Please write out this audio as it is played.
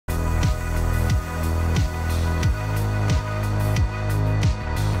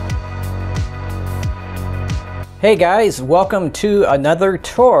Hey guys, welcome to another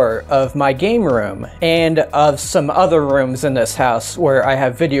tour of my game room and of some other rooms in this house where I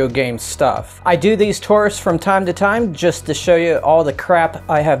have video game stuff. I do these tours from time to time just to show you all the crap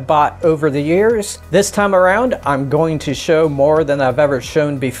I have bought over the years. This time around, I'm going to show more than I've ever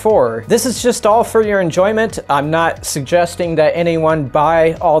shown before. This is just all for your enjoyment. I'm not suggesting that anyone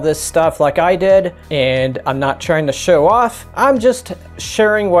buy all this stuff like I did, and I'm not trying to show off. I'm just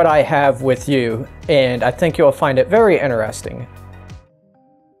sharing what I have with you, and I think you'll find it very interesting.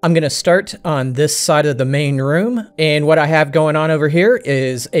 I'm going to start on this side of the main room, and what I have going on over here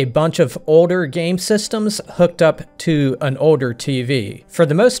is a bunch of older game systems hooked up to an older TV. For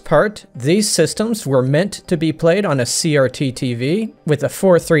the most part, these systems were meant to be played on a CRT TV with a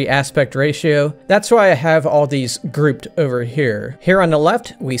 4:3 aspect ratio. That's why I have all these grouped over here. Here on the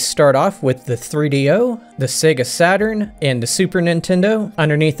left, we start off with the 3DO, the Sega Saturn, and the Super Nintendo.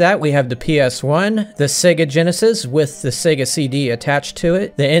 Underneath that, we have the PS1, the Sega Genesis with the Sega CD attached to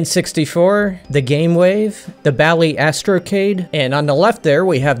it, the N64, the Game Wave, the Bally Astrocade, and on the left there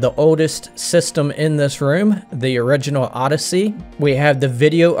we have the oldest system in this room, the original Odyssey. We have the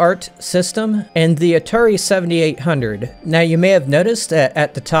Video Art system and the Atari 7800. Now you may have noticed that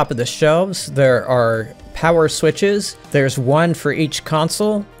at the top of the shelves there are power switches. There's one for each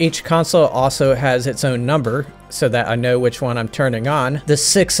console. Each console also has its own number, so that I know which one I'm turning on. The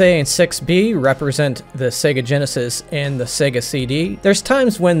 6A and 6B represent the Sega Genesis and the Sega CD. There's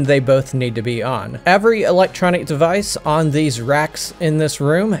times when they both need to be on. Every electronic device on these racks in this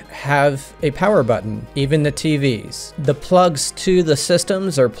room have a power button, even the TVs. The plugs to the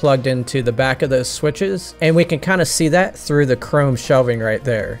systems are plugged into the back of those switches, and we can kind of see that through the chrome shelving right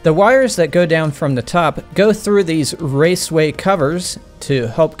there. The wires that go down from the top go through these raceway covers to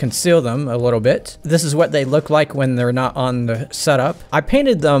help conceal them a little bit. This is what they look like when they're not on the setup. I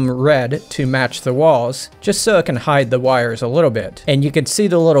painted them red to match the walls, just so it can hide the wires a little bit. And you can see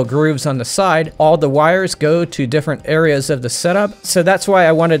the little grooves on the side. All the wires go to different areas of the setup, so that's why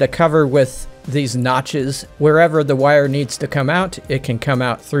I wanted to cover with these notches. Wherever the wire needs to come out, it can come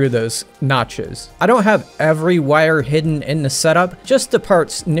out through those notches. I don't have every wire hidden in the setup, just the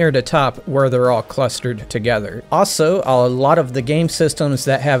parts near the top where they're all clustered together. Also, a lot of the game systems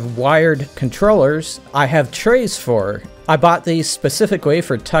that have wired controllers, I have trays for. I bought these specifically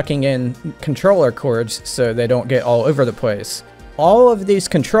for tucking in controller cords so they don't get all over the place. All of these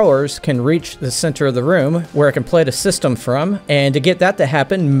controllers can reach the center of the room where I can play the system from, and to get that to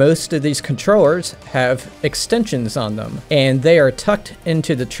happen, most of these controllers have extensions on them, and they are tucked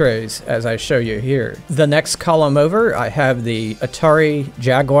into the trays as I show you here. The next column over, I have the Atari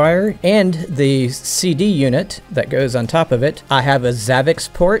Jaguar and the CD unit that goes on top of it. I have a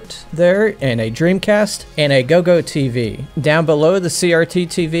Zavix port there, and a Dreamcast, and a Go-Go TV. Down below the CRT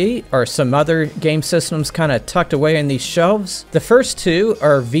TV are some other game systems kind of tucked away in these shelves. The first two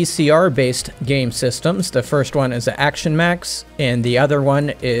are VCR-based game systems. The first one is the Action Max, and the other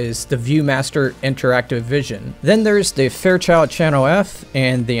one is the Viewmaster Interactive Vision. Then there's the Fairchild Channel F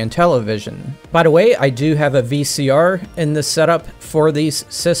and the Intellivision. By the way, I do have a VCR in the setup for these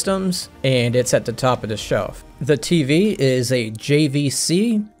systems, and it's at the top of the shelf. The TV is a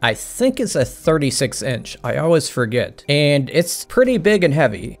JVC. I think it's a 36-inch. I always forget. And it's pretty big and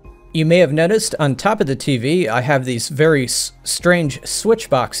heavy. You may have noticed on top of the TV, I have these very strange switch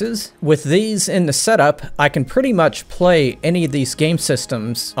boxes. With these in the setup, I can pretty much play any of these game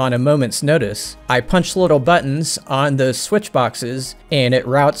systems on a moment's notice. I punch little buttons on those switch boxes, and it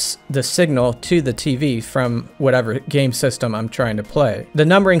routes the signal to the TV from whatever game system I'm trying to play. The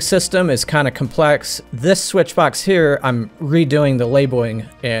numbering system is kind of complex. This switch box here, I'm redoing the labeling,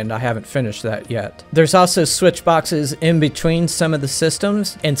 and I haven't finished that yet. There's also switch boxes in between some of the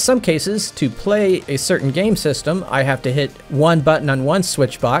systems. In some cases, to play a certain game system, I have to hit one button on one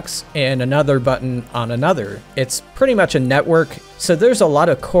switch box and another button on another. It's pretty much a network, so there's a lot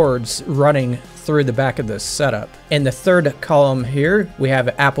of cords running through the back of this setup. In the third column here, we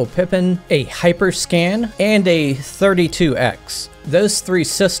have Apple Pippin, a Hyperscan, and a 32X. Those three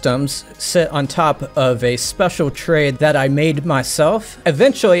systems sit on top of a special tray that I made myself.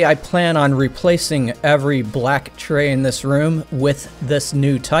 Eventually, I plan on replacing every black tray in this room with this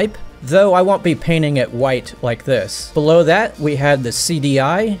new type, though I won't be painting it white like this. Below that, we had the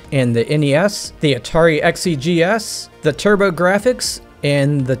CDI and the NES, the Atari XEGS, the TurboGrafx,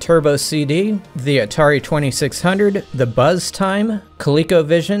 and the Turbo CD, the Atari 2600, the Buzz Time,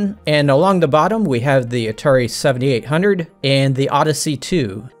 ColecoVision, and along the bottom we have the Atari 7800 and the Odyssey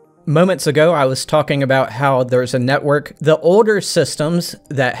 2. Moments ago, I was talking about how there's a network. The older systems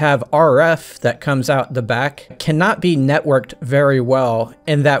that have RF that comes out the back cannot be networked very well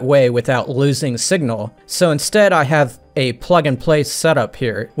in that way without losing signal. So instead, I have a plug-and-play setup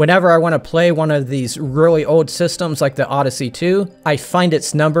here. Whenever I want to play one of these really old systems like the Odyssey 2, I find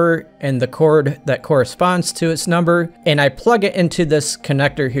its number and the cord that corresponds to its number, and I plug it into this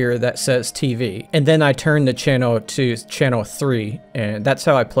connector here that says TV. And then I turn the channel to channel 3, and that's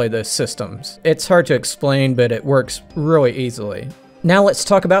how I play those systems. It's hard to explain, but it works really easily. Now let's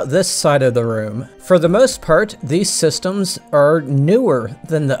talk about this side of the room. For the most part, these systems are newer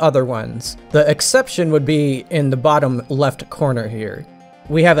than the other ones. The exception would be in the bottom left corner here.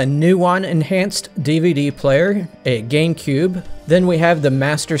 We have a Nuon enhanced DVD player, a GameCube. Then we have the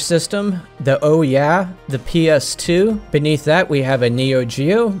Master System, the Oh Yeah, the PS2. Beneath that we have a Neo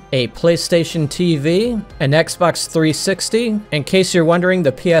Geo, a PlayStation TV, an Xbox 360. In case you're wondering,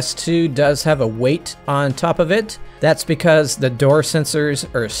 the PS2 does have a weight on top of it. That's because the door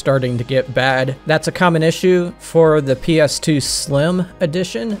sensors are starting to get bad. That's a common issue for the PS2 Slim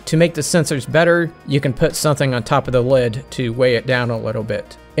edition. To make the sensors better, you can put something on top of the lid to weigh it down a little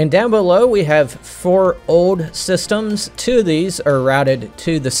bit. And down below we have 4 old systems. 2 of these are routed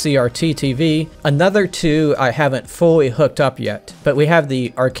to the CRT TV. Another 2 I haven't fully hooked up yet. But we have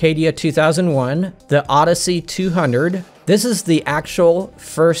the Arcadia 2001, the Odyssey 200. This is the actual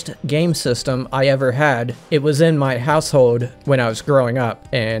first game system I ever had. It was in my household when I was growing up,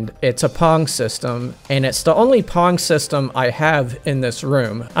 and it's a Pong system, and it's the only Pong system I have in this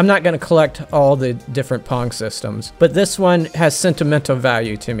room. I'm not going to collect all the different Pong systems, but this one has sentimental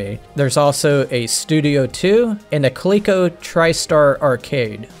value to me. There's also a Studio 2 and a Coleco TriStar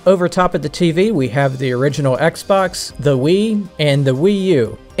Arcade. Over top of the TV, we have the original Xbox, the Wii, and the Wii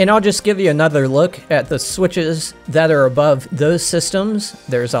U. And I'll just give you another look at the switches that are above those systems.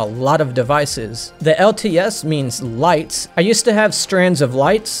 There's a lot of devices. The LTS means lights. I used to have strands of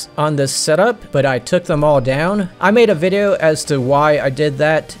lights on this setup, but I took them all down. I made a video as to why I did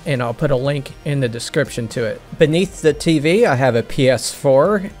that, and I'll put a link in the description to it. Beneath the TV, I have a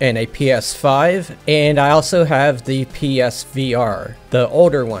PS4 and a PS5, and I also have the PSVR, the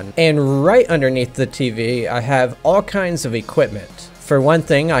older one. And right underneath the TV, I have all kinds of equipment. For one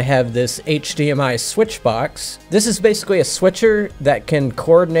thing, I have this HDMI switch box. This is basically a switcher that can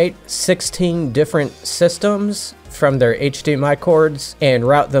coordinate 16 different systems from their HDMI cords and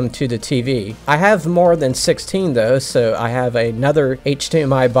route them to the TV. I have more than 16 though, so I have another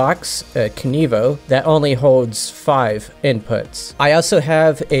HDMI box, a Kinevo, that only holds 5 inputs. I also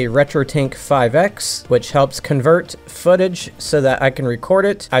have a RetroTink 5X, which helps convert footage so that I can record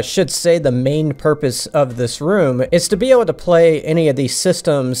it. I should say the main purpose of this room is to be able to play any of these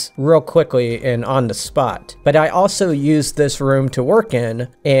systems real quickly and on the spot. But I also use this room to work in,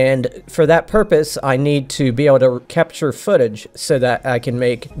 and for that purpose, I need to be able to capture footage so that I can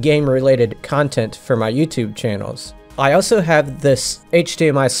make game-related content for my YouTube channels. I also have this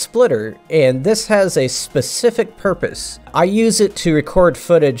HDMI splitter, and this has a specific purpose. I use it to record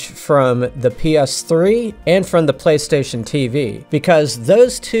footage from the PS3 and from the PlayStation TV, because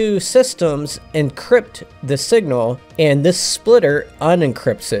those two systems encrypt the signal, and this splitter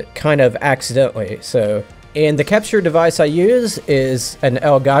unencrypts it, kind of accidentally. And the capture device I use is an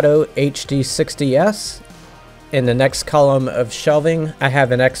Elgato HD60S. In the next column of shelving, I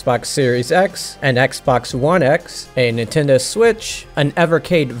have an Xbox Series X, an Xbox One X, a Nintendo Switch, an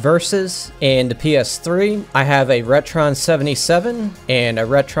Evercade Versus, and a PS3. I have a Retron 77 and a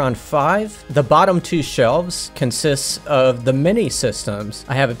Retron 5. The bottom 2 shelves consists of the mini systems.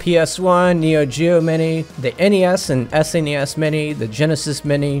 I have a PS1, Neo Geo Mini, the NES and SNES Mini, the Genesis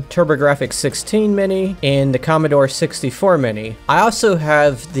Mini, TurboGrafx 16 Mini, and the Commodore 64 Mini. I also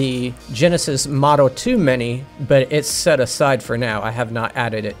have the Genesis Model 2 Mini, but it's set aside for now. I have not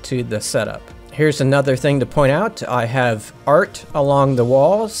added it to the setup. Here's another thing to point out. I have art along the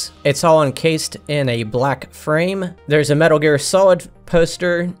walls. It's all encased in a black frame. There's a Metal Gear Solid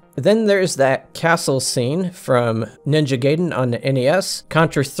poster. Then there's that castle scene from Ninja Gaiden on the NES,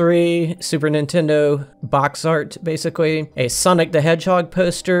 Contra 3, Super Nintendo box art, basically, a Sonic the Hedgehog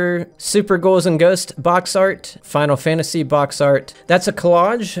poster, Super Ghouls and Ghosts box art, Final Fantasy box art. That's a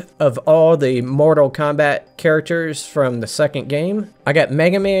collage of all the Mortal Kombat characters from the second game. I got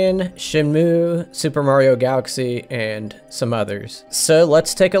Mega Man, Shenmue, Super Mario Galaxy, and some others. So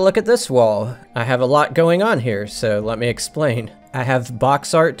let's take a look at this wall. I have a lot going on here, so let me explain. I have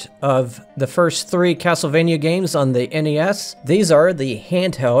box art of the first 3 Castlevania games on the NES. These are the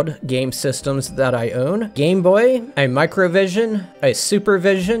handheld game systems that I own. Game Boy, a Microvision, a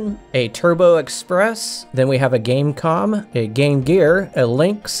Supervision, a Turbo Express. Then we have a Gamecom, a Game Gear, a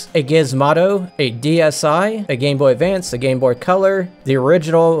Lynx, a Gizmodo, a DSi, a Game Boy Advance, a Game Boy Color, the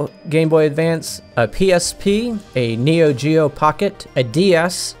original Game Boy Advance, a PSP, a Neo Geo Pocket, a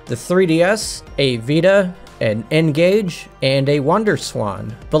DS, the 3DS, a Vita, an N-Gage, and a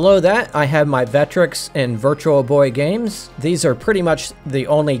WonderSwan. Below that, I have my Vectrex and Virtual Boy games. These are pretty much the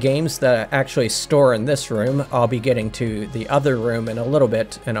only games that I actually store in this room. I'll be getting to the other room in a little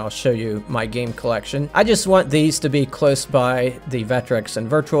bit, and I'll show you my game collection. I just want these to be close by the Vectrex and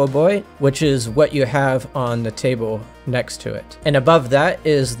Virtual Boy, which is what you have on the table next to it. And above that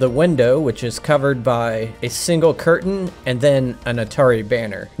is the window, which is covered by a single curtain and then an Atari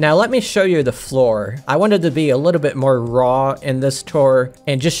banner. Now let me show you the floor. I wanted to be a little bit more raw in this tour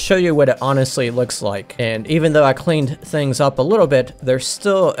and just show you what it honestly looks like. And even though I cleaned things up a little bit, there's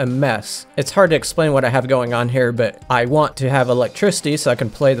still a mess. It's hard to explain what I have going on here, but I want to have electricity so I can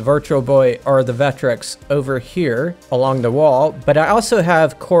play the Virtual Boy or the Vectrex over here along the wall. But I also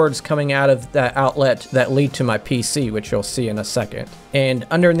have cords coming out of that outlet that lead to my PC, which you'll see in a second. And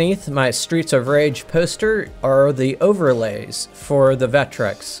underneath my Streets of Rage poster are the overlays for the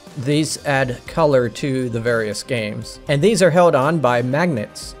Vectrex. These add color to the various games. And these are held on by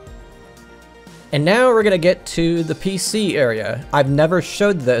magnets. And now we're gonna get to the PC area. I've never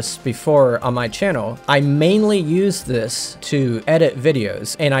showed this before on my channel. I mainly use this to edit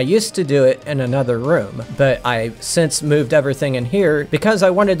videos, and I used to do it in another room, but I since moved everything in here because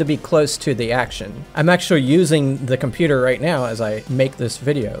I wanted to be close to the action. I'm actually using the computer right now as I make this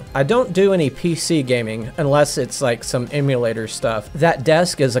video. I don't do any PC gaming unless it's like some emulator stuff. That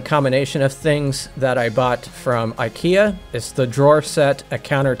desk is a combination of things that I bought from IKEA. It's the drawer set, a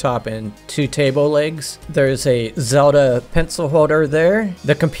countertop, and 2 table legs. There's a Zelda pencil holder there.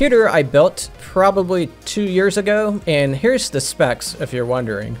 The computer I built probably 2 years ago, and here's the specs if you're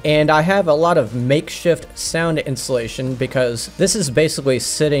wondering. And I have a lot of makeshift sound insulation because this is basically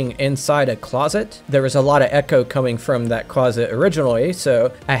sitting inside a closet. There was a lot of echo coming from that closet originally,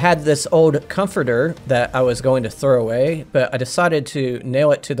 so I had this old comforter that I was going to throw away, but I decided to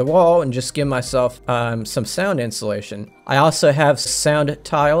nail it to the wall and just give myself some sound insulation. I also have sound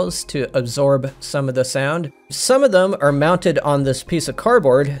tiles to absorb some of the sound. Some of them are mounted on this piece of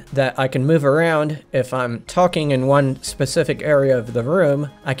cardboard that I can move around. If I'm talking in one specific area of the room,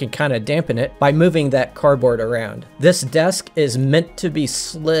 I can kind of dampen it by moving that cardboard around. This desk is meant to be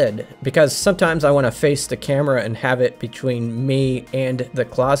slid because sometimes I want to face the camera and have it between me and the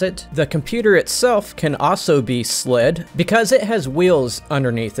closet. The computer itself can also be slid because it has wheels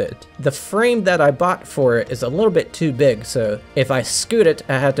underneath it. The frame that I bought for it is a little bit too big, so if I scoot it,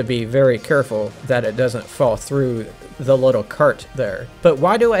 I have to be very careful that it doesn't fall through the little cart there. But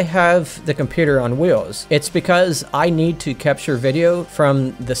why do I have the computer on wheels? It's because I need to capture video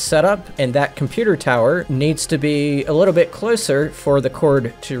from the setup, and that computer tower needs to be a little bit closer for the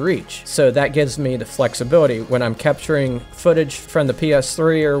cord to reach. So that gives me the flexibility. When I'm capturing footage from the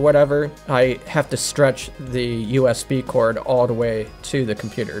PS3 or whatever, I have to stretch the USB cord all the way to the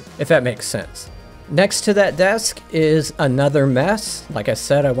computer, if that makes sense. Next to that desk is another mess. Like I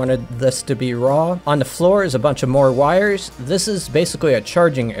said, I wanted this to be raw. On the floor is a bunch of more wires. This is basically a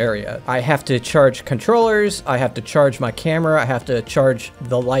charging area. I have to charge controllers, I have to charge my camera, I have to charge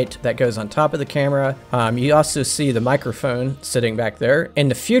the light that goes on top of the camera. You also see the microphone sitting back there. In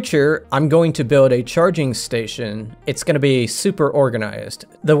the future, I'm going to build a charging station. It's going to be super organized.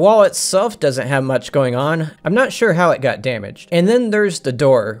 The wall itself doesn't have much going on. I'm not sure how it got damaged. And then there's the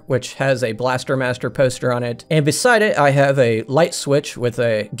door, which has a Blaster Master poster on it, and beside it I have a light switch with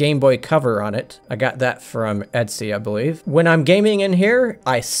a Game Boy cover on it. I got that from Etsy, I believe. When I'm gaming in here,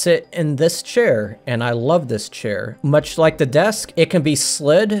 I sit in this chair, and I love this chair. Much like the desk, it can be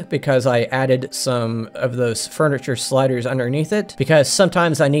slid because I added some of those furniture sliders underneath it, because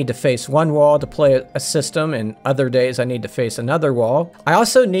sometimes I need to face one wall to play a system, and other days I need to face another wall. I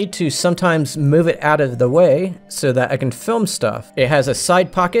also need to sometimes move it out of the way so that I can film stuff. It has a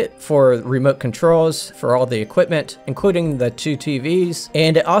side pocket for remote control for all the equipment, including the 2 TVs,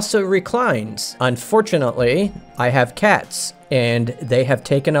 and it also reclines. Unfortunately, I have cats, and they have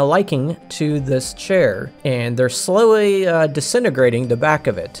taken a liking to this chair, and they're slowly disintegrating the back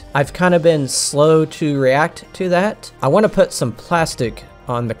of it. I've kind of been slow to react to that. I want to put some plastic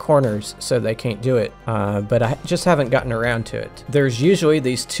on the corners so they can't do it, but I just haven't gotten around to it. There's usually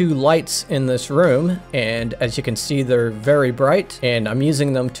these 2 lights in this room, and as you can see, they're very bright, and I'm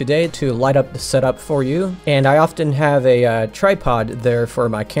using them today to light up the setup for you. And I often have a tripod there for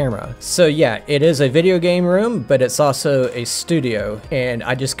my camera. So yeah, it is a video game room, but it's also a studio, and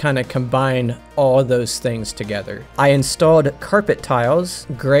I just kind of combine all those things together. I installed carpet tiles,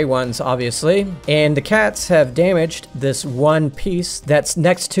 gray ones obviously, and the cats have damaged this one piece that's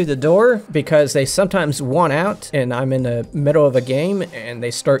next to the door because they sometimes want out and I'm in the middle of a game and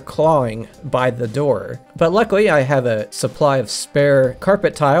they start clawing by the door. But luckily I have a supply of spare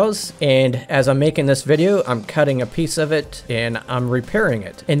carpet tiles, and as I'm making this video, I'm cutting a piece of it and I'm repairing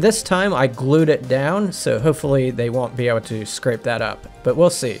it. And this time I glued it down, so hopefully they won't be able to scrape that up, but we'll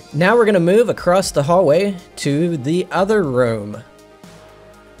see. Now we're gonna move across the hallway to the other room.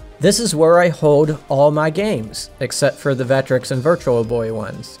 This is where I hold all my games, except for the Vectrex and Virtual Boy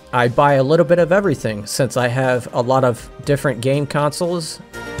ones. I buy a little bit of everything since I have a lot of different game consoles.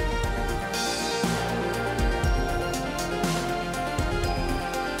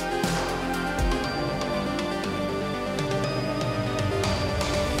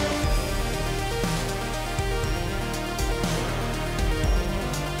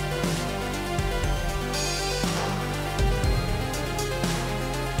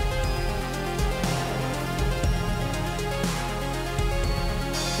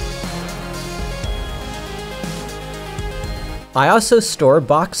 I also store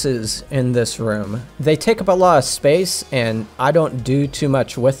boxes in this room. They take up a lot of space and I don't do too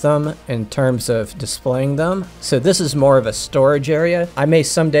much with them in terms of displaying them. So this is more of a storage area. I may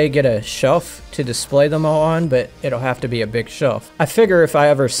someday get a shelf to display them all on, but it'll have to be a big shelf. I figure if I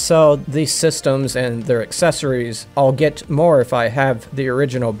ever sell these systems and their accessories, I'll get more if I have the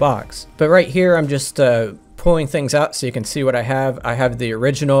original box. But right here, I'm just pulling things out so you can see what I have. I have the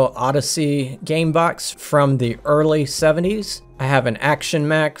original Odyssey game box from the early 70s. I have an Action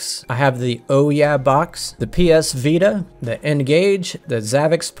Max. I have the Oh Yeah box, the PS Vita, the N-Gage, the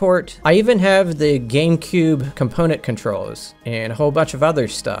Zavix port. I even have the GameCube component controls and a whole bunch of other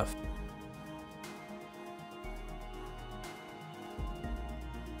stuff.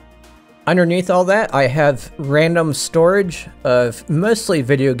 Underneath all that, I have random storage of mostly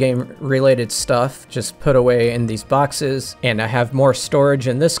video game related stuff just put away in these boxes, and I have more storage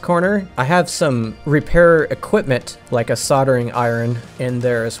in this corner. I have some repair equipment like a soldering iron in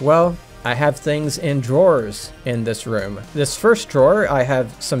there as well. I have things in drawers in this room. This first drawer, I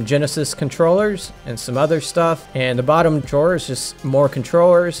have some Genesis controllers and some other stuff, and the bottom drawer is just more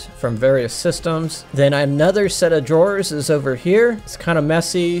controllers from various systems. Then another set of drawers is over here. It's kind of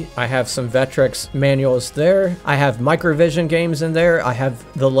messy. I have some Vectrex manuals there. I have Microvision games in there. I have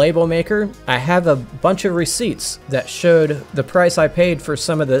the label maker. I have a bunch of receipts that showed the price I paid for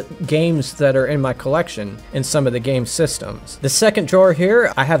some of the games that are in my collection and some of the game systems. The second drawer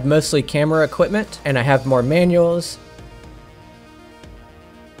here, I have mostly camera equipment, and I have more manuals.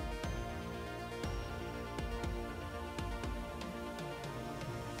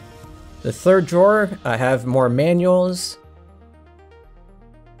 The third drawer, I have more manuals.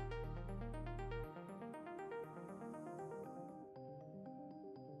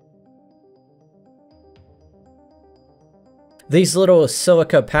 These little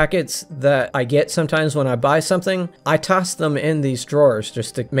silica packets that I get sometimes when I buy something, I toss them in these drawers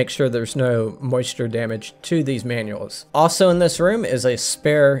just to make sure there's no moisture damage to these manuals. Also in this room is a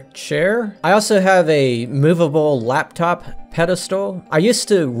spare chair. I also have a movable laptop pedestal. I used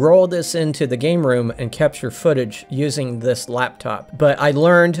to roll this into the game room and capture footage using this laptop, but I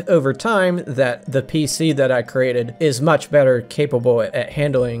learned over time that the PC that I created is much better capable at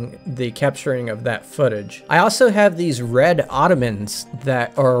handling the capturing of that footage. I also have these red ottomans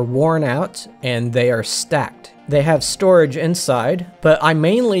that are worn out and they are stacked. They have storage inside, but I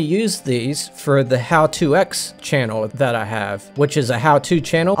mainly use these for the How To X channel that I have, which is a how-to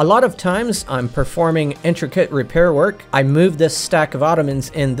channel. A lot of times I'm performing intricate repair work. I move this stack of ottomans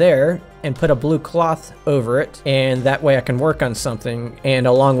in there and put a blue cloth over it, and that way I can work on something. And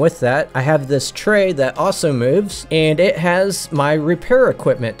along with that, I have this tray that also moves, and it has my repair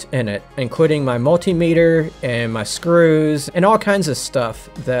equipment in it, including my multimeter and my screws and all kinds of stuff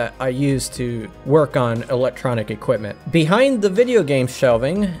that I use to work on electronic equipment. Behind the video game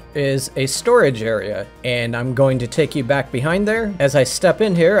shelving is a storage area, and I'm going to take you back behind there. As I step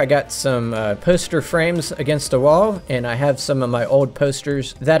in here, I got some poster frames against a wall, and I have some of my old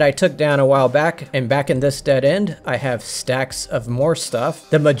posters that I took down down a while back, and back in this dead end, I have stacks of more stuff.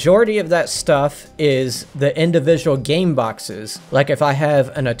 The majority of that stuff is the individual game boxes. Like if I have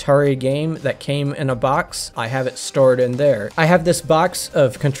an Atari game that came in a box, I have it stored in there. I have this box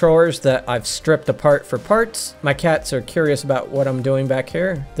of controllers that I've stripped apart for parts. My cats are curious about what I'm doing back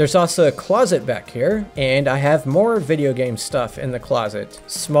here. There's also a closet back here, and I have more video game stuff in the closet.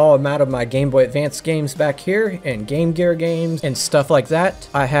 Small amount of my Game Boy Advance games back here, and Game Gear games, and stuff like that.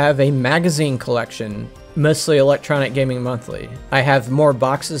 I have a magazine collection, mostly Electronic Gaming Monthly. I have more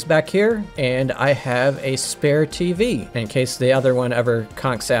boxes back here, and I have a spare TV in case the other one ever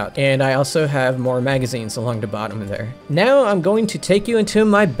conks out. And I also have more magazines along the bottom there. Now I'm going to take you into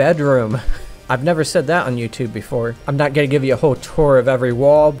my bedroom. I've never said that on YouTube before. I'm not going to give you a whole tour of every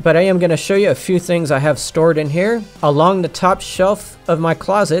wall, but I am going to show you a few things I have stored in here. Along the top shelf of my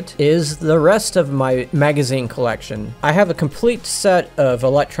closet is the rest of my magazine collection. I have a complete set of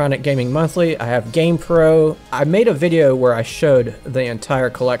Electronic Gaming Monthly. I have GamePro. I made a video where I showed the entire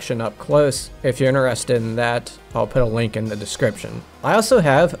collection up close. If you're interested in that, I'll put a link in the description. I also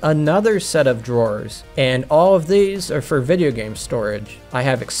have another set of drawers, and all of these are for video game storage. I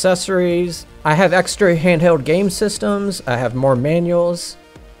have accessories, I have extra handheld game systems, I have more manuals.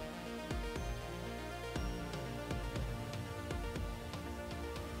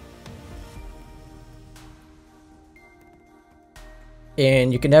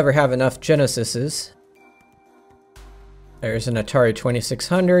 And you can never have enough Genesises. There's an Atari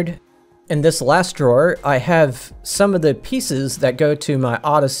 2600. In this last drawer, I have some of the pieces that go to my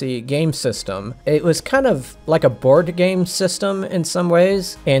Odyssey game system. It was kind of like a board game system in some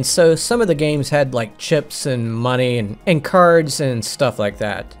ways, and so some of the games had like chips and money and cards and stuff like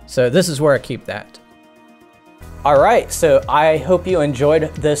that. So this is where I keep that. Alright, so I hope you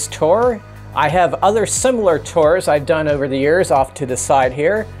enjoyed this tour. I have other similar tours I've done over the years off to the side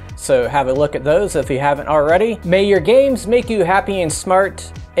here, so have a look at those if you haven't already. May your games make you happy and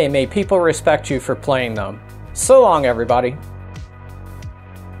smart, and may people respect you for playing them. So long, everybody.